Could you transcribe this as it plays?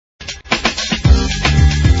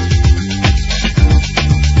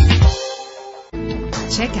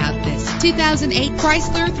2008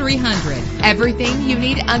 Chrysler 300. Everything you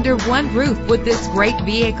need under one roof with this great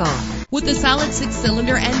vehicle. With a solid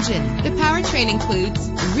 6-cylinder engine, the powertrain includes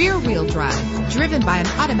rear-wheel drive, driven by an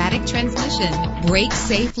automatic transmission. Brake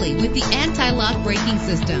safely with the anti-lock braking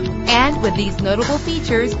system. And with these notable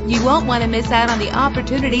features, you won't want to miss out on the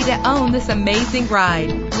opportunity to own this amazing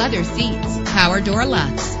ride. Leather seats, power door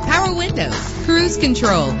locks, power windows, cruise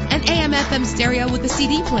control, an AM/FM stereo with a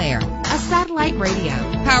CD player, a satellite radio,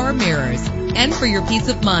 power mirrors. And for your peace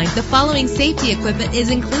of mind, the following safety equipment is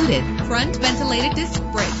included: front ventilated disc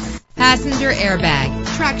brakes, passenger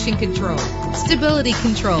airbag, traction control, stability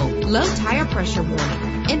control, low tire pressure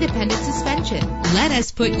warning, independent suspension. Let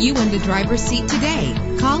us put you in the driver's seat today.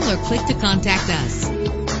 Call or click to contact us.